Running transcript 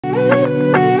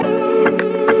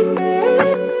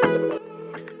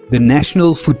The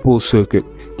National Football Circuit,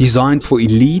 designed for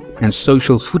elite and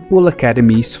social football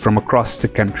academies from across the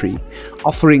country,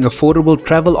 offering affordable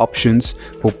travel options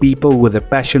for people with a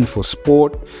passion for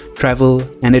sport, travel,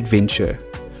 and adventure.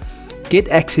 Get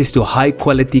access to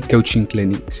high-quality coaching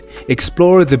clinics.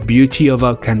 Explore the beauty of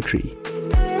our country.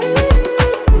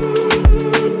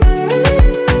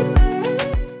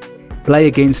 Play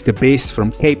against the best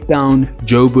from Cape Town,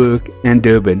 Joburg, and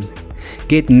Durban.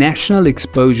 Get national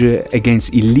exposure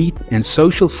against elite and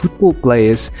social football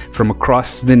players from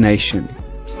across the nation.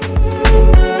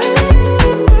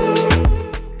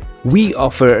 We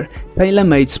offer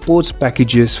tailor-made sports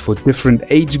packages for different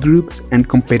age groups and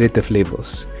competitive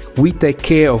levels. We take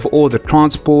care of all the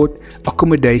transport,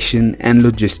 accommodation, and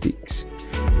logistics.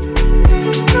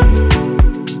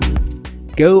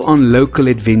 Go on local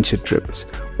adventure trips,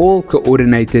 all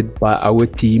coordinated by our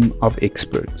team of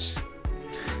experts.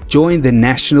 Join the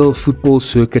National Football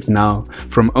Circuit now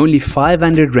from only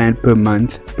 500 Rand per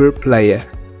month per player.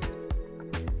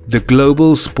 The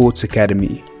Global Sports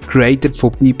Academy, created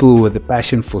for people with a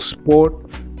passion for sport,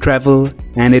 travel,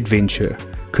 and adventure.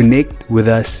 Connect with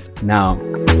us now.